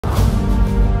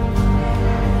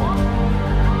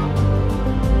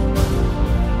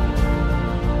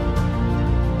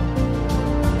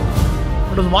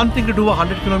was one thing to do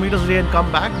 100 kilometers a day and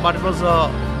come back, but it was a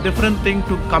different thing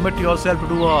to commit yourself to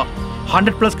do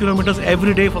 100 plus kilometers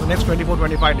every day for the next 24,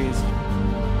 25 days.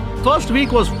 First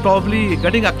week was probably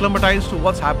getting acclimatized to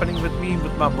what's happening with me,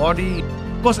 with my body.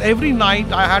 Because every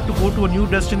night I had to go to a new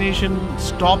destination,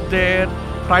 stop there,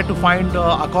 try to find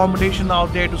accommodation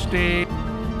out there to stay.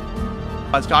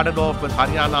 I started off with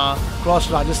Haryana,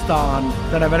 crossed Rajasthan,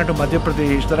 then I went into Madhya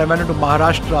Pradesh, then I went into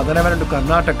Maharashtra, then I went into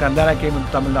Karnataka, and then I came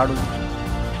into Tamil Nadu.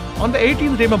 On the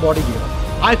 18th day, my body gave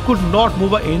up. I could not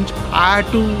move an inch. I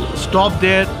had to stop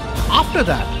there. After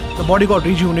that, the body got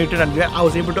rejuvenated and I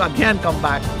was able to again come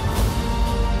back.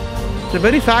 The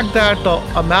very fact that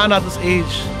a man at this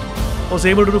age was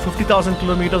able to do 50,000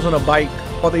 kilometers on a bike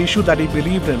for the issue that he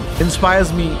believed in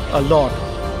inspires me a lot.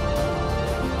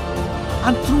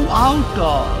 And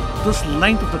throughout this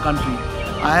length of the country,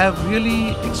 I have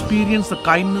really experienced the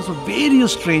kindness of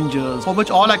various strangers, for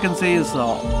which all I can say is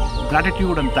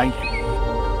gratitude and thank you.